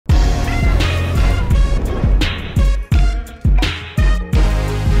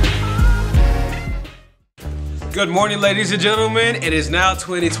Good morning, ladies and gentlemen. It is now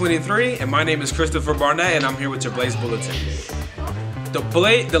 2023, and my name is Christopher Barnett, and I'm here with your Blaze Bulletin.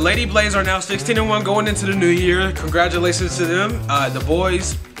 The Lady Blaze are now 16-1 going into the new year. Congratulations to them. The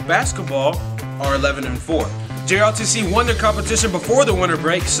boys basketball are 11-4. JRTC won their competition before the winter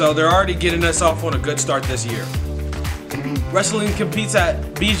break, so they're already getting us off on a good start this year. Wrestling competes at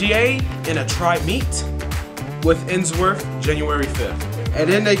BGA in a tri-meet with Innsworth January 5th. And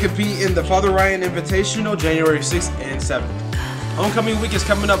then they compete in the Father Ryan Invitational January 6th and 7th. Homecoming week is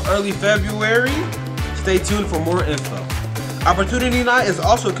coming up early February. Stay tuned for more info. Opportunity night is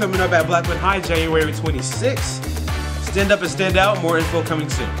also coming up at Blackwood High January 26th. Stand up and stand out, more info coming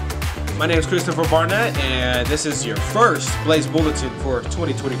soon. My name is Christopher Barnett, and this is your first Blaze Bulletin for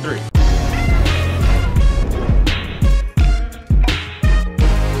 2023.